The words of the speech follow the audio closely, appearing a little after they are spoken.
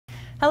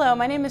Hello,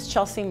 my name is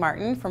Chelsea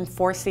Martin from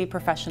 4C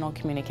Professional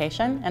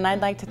Communication, and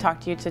I'd like to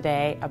talk to you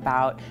today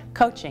about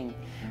coaching.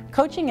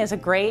 Coaching is a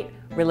great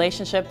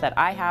relationship that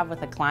I have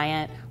with a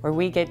client where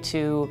we get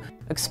to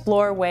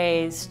explore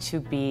ways to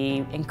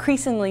be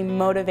increasingly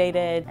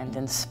motivated and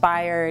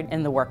inspired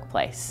in the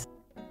workplace.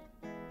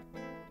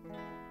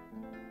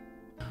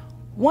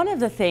 One of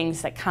the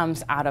things that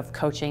comes out of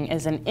coaching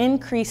is an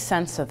increased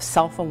sense of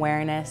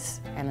self-awareness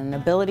and an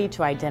ability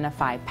to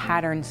identify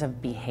patterns of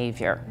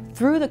behavior.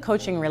 Through the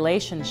coaching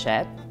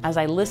relationship, as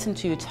I listen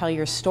to you tell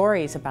your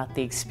stories about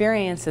the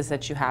experiences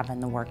that you have in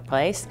the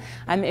workplace,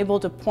 I'm able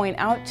to point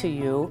out to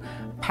you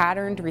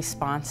patterned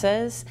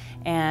responses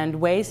and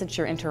ways that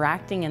you're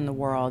interacting in the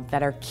world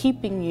that are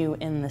keeping you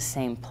in the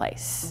same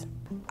place.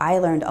 I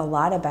learned a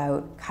lot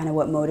about kind of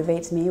what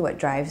motivates me, what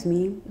drives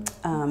me,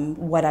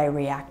 what I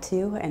react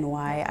to and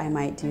why I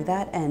might do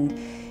that, and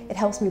it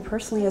helps me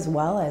personally as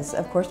well as,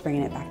 of course,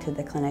 bringing it back to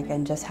the clinic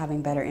and just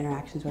having better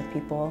interactions with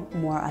people,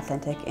 more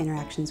authentic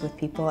interactions with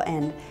people,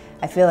 and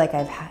I feel like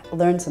I've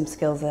learned some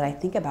skills that I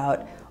think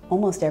about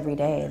almost every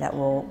day that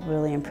will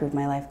really improve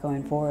my life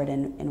going forward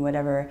in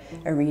whatever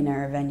arena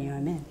or venue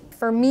I'm in.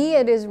 For me,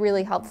 it is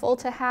really helpful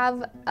to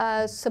have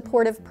a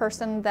supportive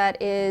person that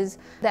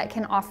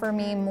can offer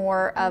me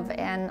more of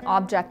an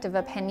objective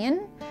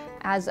opinion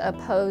as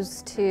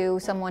opposed to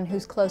someone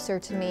who's closer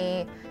to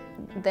me.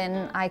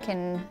 Then I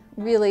can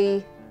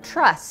really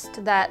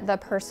trust that the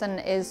person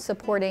is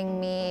supporting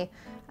me,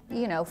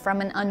 you know, from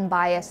an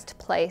unbiased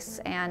place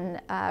and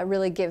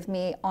really give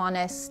me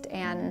honest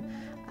and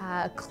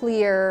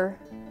clear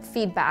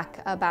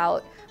feedback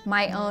about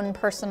my own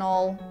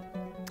personal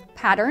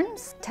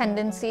patterns,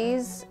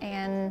 tendencies,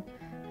 and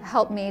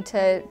help me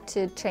to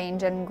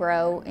change and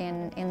grow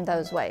in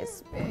those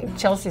ways.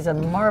 Chelsea's a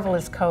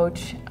marvelous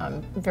coach,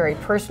 very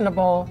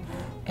personable,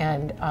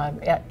 and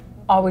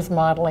always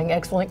modeling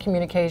excellent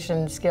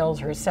communication skills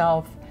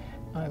herself,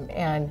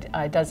 and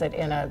does it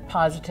in a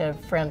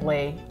positive,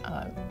 friendly,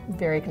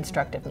 very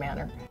constructive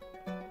manner.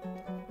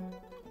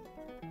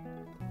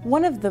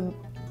 One of the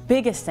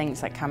biggest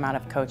things that come out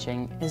of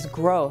coaching is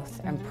growth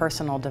and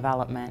personal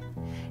development.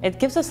 It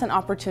gives us an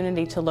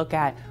opportunity to look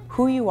at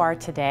who you are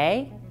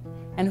today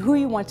and who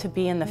you want to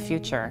be in the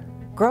future.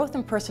 Growth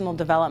and personal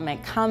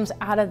development comes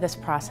out of this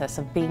process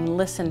of being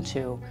listened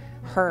to,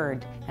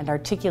 heard, and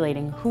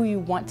articulating who you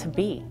want to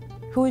be.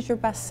 Who is your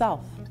best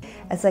self?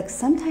 It's like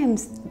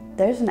sometimes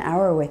there's an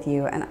hour with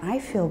you and I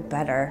feel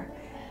better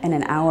in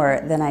an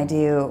hour than I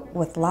do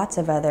with lots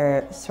of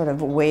other sort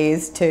of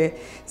ways to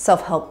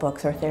self-help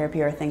books or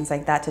therapy or things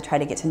like that to try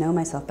to get to know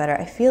myself better.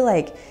 I feel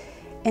like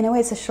in a way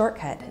it's a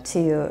shortcut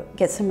to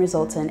get some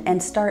results in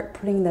and start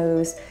putting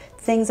those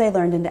things I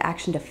learned into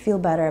action to feel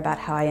better about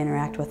how I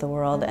interact with the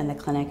world and the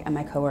clinic and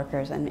my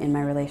coworkers and in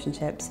my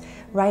relationships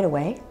right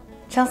away.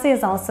 Chelsea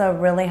has also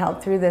really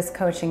helped through this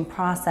coaching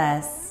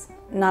process,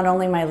 not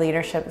only my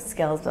leadership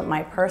skills, but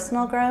my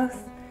personal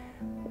growth,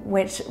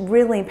 which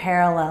really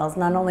parallels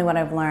not only what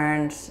I've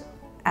learned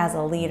as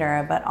a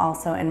leader, but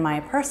also in my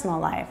personal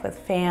life with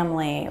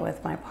family,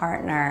 with my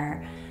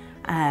partner,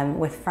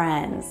 with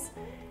friends.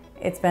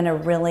 It's been a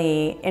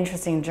really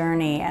interesting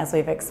journey as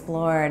we've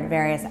explored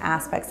various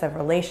aspects of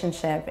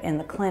relationship in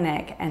the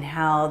clinic and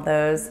how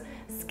those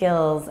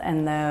skills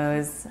and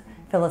those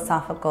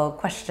philosophical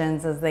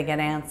questions as they get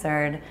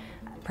answered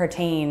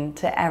pertain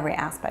to every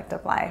aspect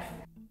of life.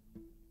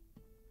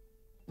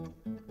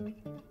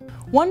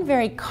 One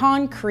very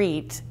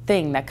concrete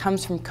thing that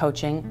comes from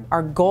coaching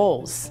are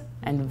goals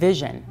and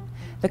vision.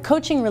 The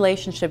coaching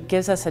relationship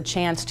gives us a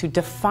chance to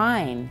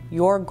define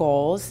your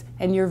goals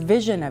and your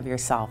vision of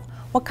yourself.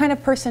 What kind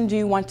of person do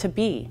you want to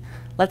be?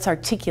 Let's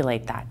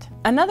articulate that.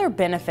 Another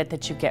benefit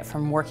that you get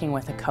from working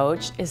with a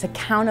coach is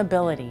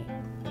accountability.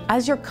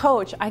 As your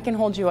coach, I can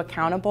hold you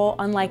accountable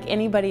unlike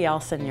anybody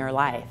else in your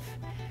life.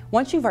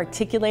 Once you've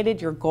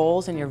articulated your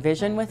goals and your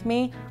vision with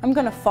me, I'm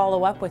going to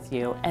follow up with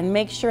you and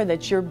make sure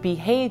that your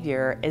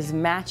behavior is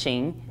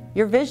matching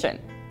your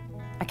vision.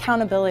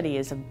 Accountability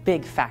is a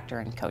big factor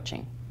in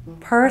coaching.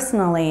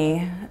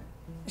 Personally,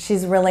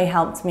 she's really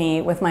helped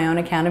me with my own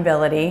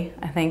accountability.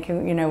 I think,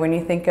 you know, when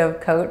you think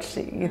of coach,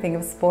 you think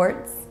of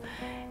sports,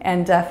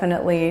 and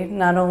definitely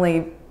not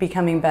only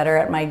becoming better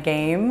at my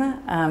game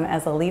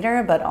as a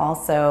leader, but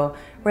also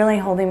really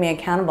holding me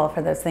accountable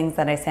for those things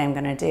that I say I'm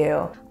going to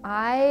do.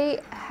 I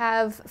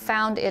have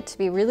found it to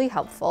be really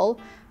helpful.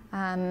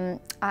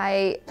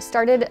 I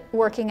started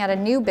working at a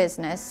new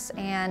business,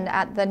 and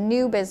at the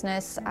new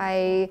business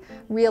I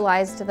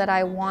realized that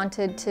I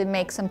wanted to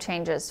make some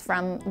changes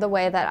from the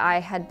way that I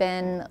had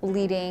been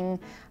leading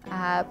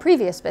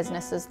previous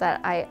businesses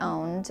that I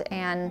owned,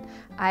 and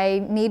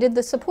I needed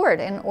the support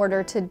in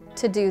order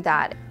to do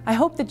that. I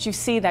hope that you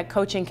see that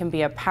coaching can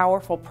be a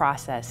powerful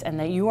process and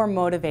that you are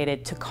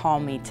motivated to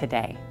call me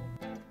today.